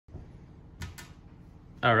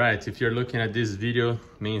All right, if you're looking at this video,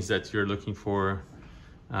 means that you're looking for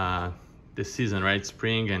the season, right?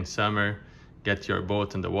 Spring and summer, get your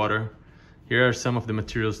boat in the water. Here are some of the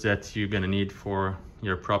materials that you're gonna need for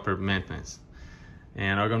your proper maintenance.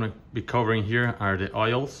 And I'm gonna be covering here are the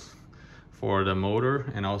oils for the motor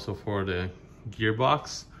and also for the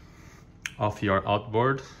gearbox of your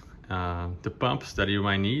outboard, the pumps that you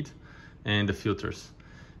might need, and the filters.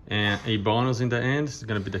 And a bonus in the end is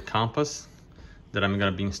gonna be the compass that I'm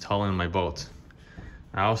gonna be installing on my boat.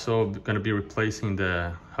 I'm also gonna be replacing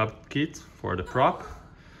the hub kit for the prop.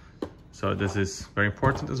 So this is very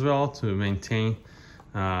important as well to maintain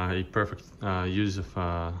a perfect use of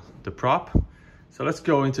the prop. So let's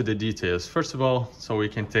go into the details. First of all, so we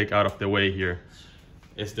can take out of the way here,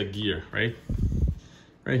 is the gear, right?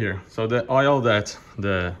 Right here. So the oil that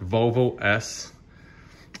the Volvo SX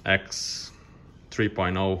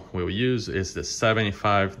 3.0 will use is the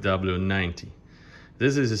 75W90.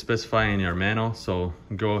 This is specified in your manual, so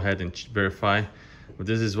go ahead and verify. But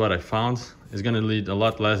this is what I found. It's gonna lead a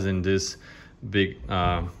lot less than this big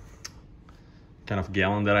kind of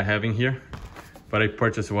gallon that I have in here. But I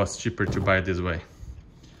purchased, it was cheaper to buy it this way.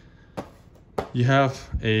 You have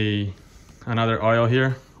another oil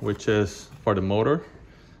here, which is for the motor.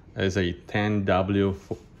 It's a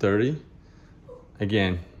 10W30.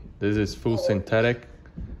 Again, this is full synthetic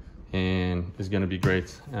and it's gonna be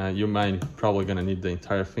great. You might probably gonna need the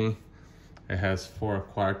entire thing. It has 4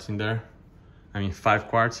 quarts in there. I mean 5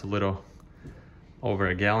 quarts, a little over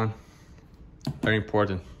a gallon. Very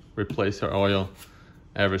important. Replace your oil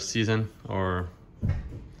every season or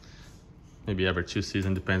maybe every 2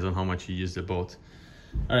 seasons, depends on how much you use the boat.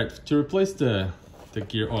 All right, to replace the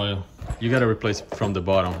gear oil, you gotta replace it from the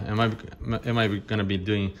bottom. Am I gonna be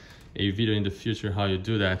doing a video in the future how you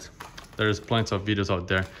do that? There's plenty of videos out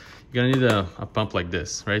there. You're gonna need a pump like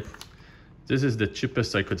this, right? This is the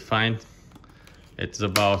cheapest I could find. It's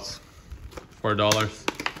about $4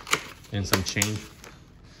 and some change.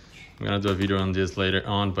 I'm gonna do a video on this later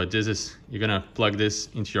on, but this is, you're gonna plug this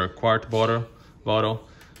into your quart bottle.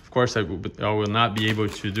 Of course, I will not be able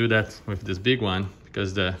to do that with this big one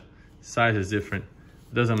because the size is different.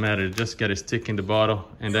 It doesn't matter, just get a stick in the bottle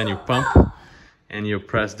and then you pump and you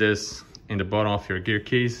press this in the bottom of your gear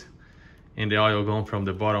keys and the oil going from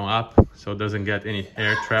the bottom up so it doesn't get any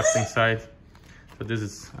air trapped inside. So this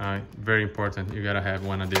is very important. You gotta have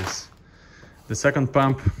one of these. The second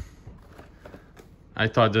pump, I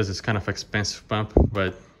thought this is kind of expensive pump,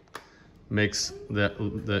 but makes the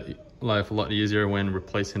life a lot easier when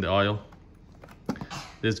replacing the oil.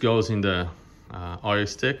 This goes in the oil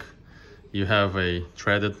stick. You have a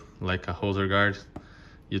threaded, like a hose guard.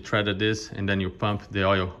 You threaded this and then you pump, the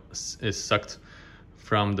oil is sucked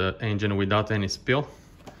from the engine without any spill.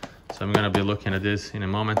 So I'm gonna be looking at this in a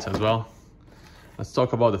moment as well. Let's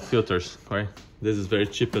talk about the filters, right? This is very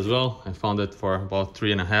cheap as well. I found it for about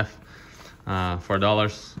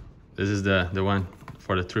 $4. This is the one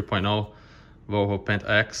for the 3.0 Volvo Penta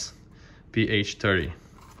X PH30.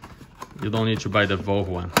 You don't need to buy the Volvo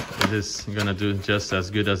one. This is gonna do just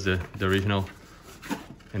as good as the original.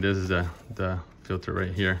 And this is the filter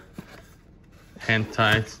right here. Hand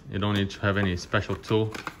tight. You don't need to have any special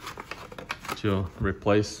tool to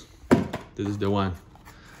replace. This is the one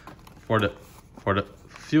for the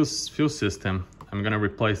fuel system. I'm gonna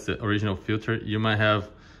replace the original filter. You might have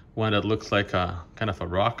one that looks like a kind of a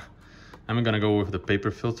rock. I'm gonna go with the paper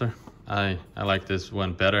filter. I like this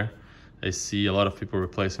one better. I see a lot of people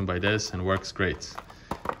replacing by this and works great.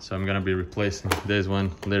 So I'm gonna be replacing this one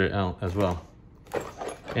later on as well.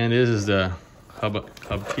 And this is the hub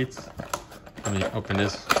kit. Let me open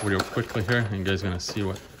this real quickly here and you guys gonna see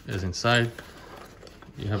what is inside.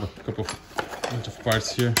 You have a bunch of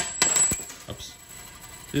parts here. Oops.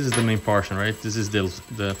 This is the main portion, right? This is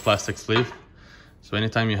the plastic sleeve. So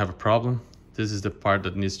anytime you have a problem, this is the part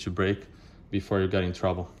that needs to break before you get in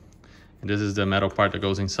trouble. And this is the metal part that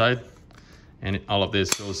goes inside. And all of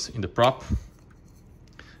this goes in the prop.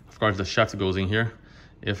 Of course, the shaft goes in here.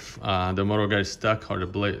 If the motor gets stuck or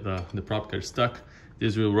the prop gets stuck,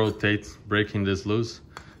 this will rotate, breaking this loose,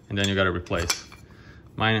 and then you gotta replace.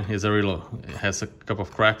 Mine is it has a couple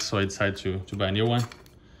of cracks, so I decided to buy a new one.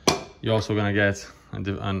 You're also gonna get a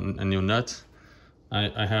new nut.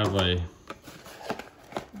 I have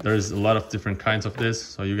there's a lot of different kinds of this,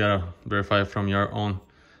 so you gotta verify from your own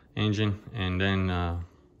engine and then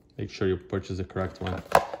make sure you purchase the correct one.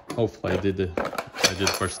 Hopefully I did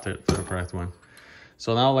purchase the correct one.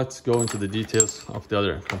 So now let's go into the details of the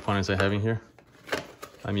other components I have in here.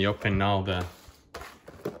 Let me open now the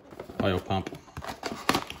oil pump.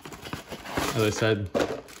 As I said,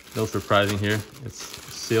 no surprising here, it's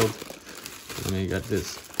sealed. Let me get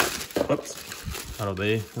this, oops, out of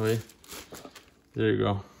the way. There you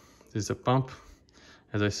go. This is a pump.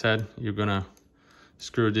 As I said, you're gonna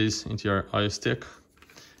screw this into your oil stick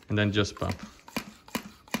and then just pump.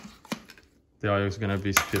 The oil is gonna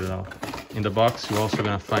be spit out. In the box, you're also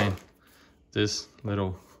gonna find this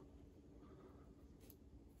little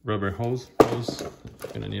rubber hose.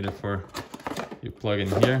 You're gonna need it for, you plug in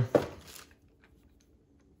here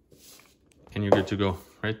and you're good to go,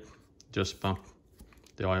 right? Just pump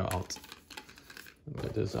the oil out.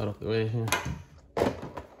 Get this out of the way here.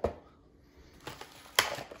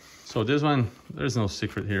 So this one, there's no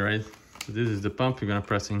secret here, right? So this is the pump you're gonna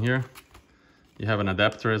press in here. You have an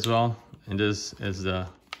adapter as well, and this is the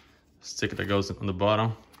stick that goes on the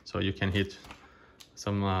bottom, so you can hit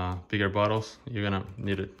some bigger bottles. You're gonna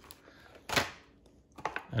need it.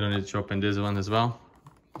 I don't need to open this one as well.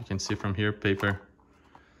 You can see from here, paper.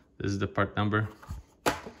 This is the part number.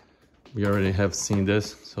 We already have seen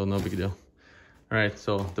this, so no big deal. All right,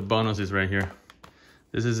 so the bonus is right here.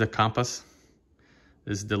 This is the compass.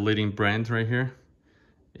 This is the leading brand right here.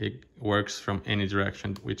 It works from any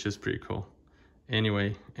direction, which is pretty cool.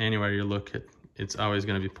 Anyway, anywhere you look at, it's always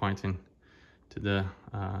gonna be pointing to the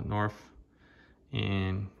north.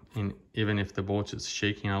 And even if the boat is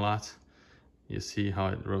shaking a lot, you see how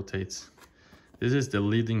it rotates. This is the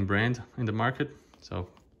leading brand in the market, so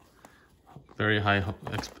very high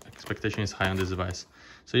expectation is high on this device.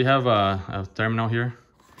 So you have a terminal here.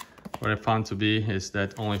 What I found to be is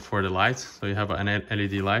that only for the lights. So you have an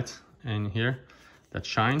LED light in here that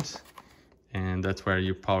shines, and that's where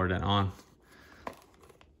you power that on.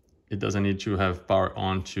 It doesn't need to have power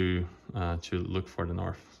on to look for the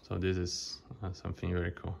north. So this is something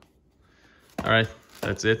very cool. All right,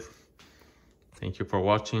 that's it. Thank you for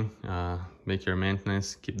watching. Make your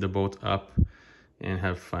maintenance, keep the boat up, and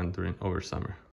have fun over summer.